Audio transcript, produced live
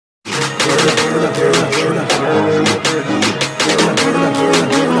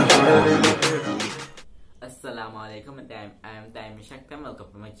Assalamu alaikum, and I am Time Shaktam. Welcome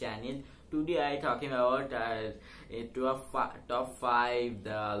to my channel. Today I am talking about top 5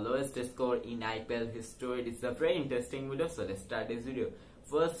 the lowest score in IPL history. It's a very interesting video, so let's start this video.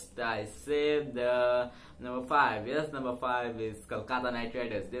 First, I say the number 5. Yes, number 5 is Kolkata Knight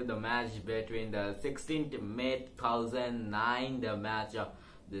Riders. This is the match between the 16th May 2009.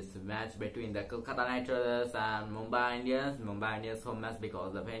 This match between the Kolkata Knight Riders and Mumbai Indians. Mumbai Indians home match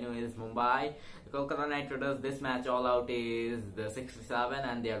because the venue is Mumbai. The Kolkata Knight Riders, this match all out is the 67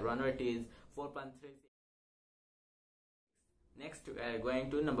 and their run rate is 4.36. Next, we are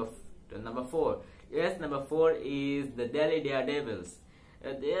going to number 4. Yes, number 4 is the Delhi Daredevils.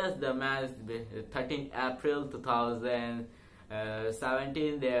 There's the match 13th April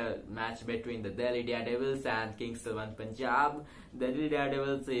 2017, their match between the Delhi Daredevils and Kings 11 Punjab. Delhi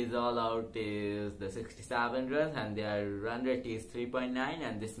Daredevils is all out is the 67 runs and their run rate is 3.9,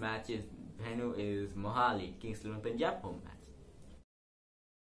 and this match is venue is Mohali, Kings 11 Punjab home match.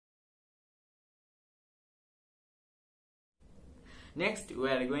 Next, we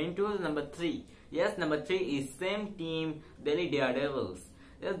are going to number 3. Yes, number 3 is same team, Delhi Daredevils.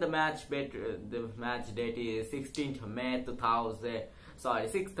 Yes, the match date is 6th May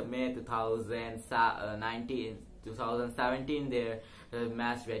 2017. Their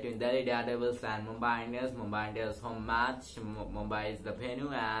match between Delhi Daredevils and Mumbai Indians. Mumbai Indians home match. Mumbai is the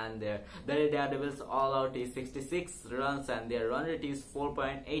venue, and their Delhi Daredevils all out is 66 runs and their run rate is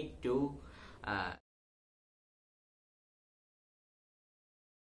 4.82.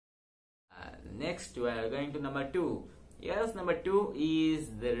 Next, we are going to number 2. Yes, number 2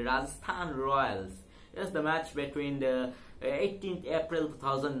 is the Rajasthan Royals. Yes, the match between the 18th April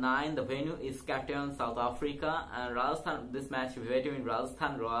 2009. The venue is Cape Town, South Africa, and this match is between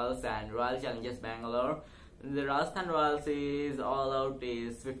Rajasthan Royals and Royal Challengers Bangalore. The Rajasthan Royals is all out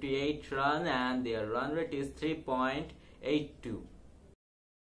is 58 run and their run rate is 3.82.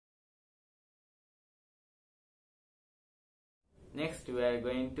 Next, we are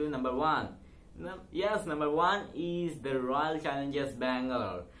going to number 1. Yes, number 1 is the Royal Challengers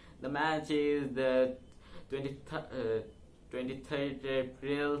Bangalore. The match is the 23rd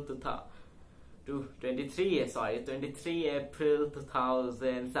April 23 April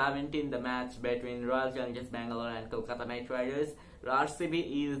 2017. The match between Royal Challengers Bangalore and Kolkata Knight Riders.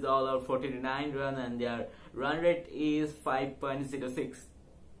 RCB is all out 49 run and their run rate is 5.06.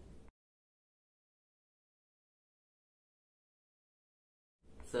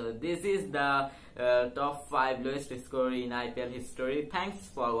 So this is the top 5 lowest score in IPL history. Thanks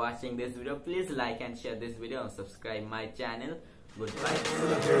for watching this video. Please like and share this video and subscribe my channel. Goodbye.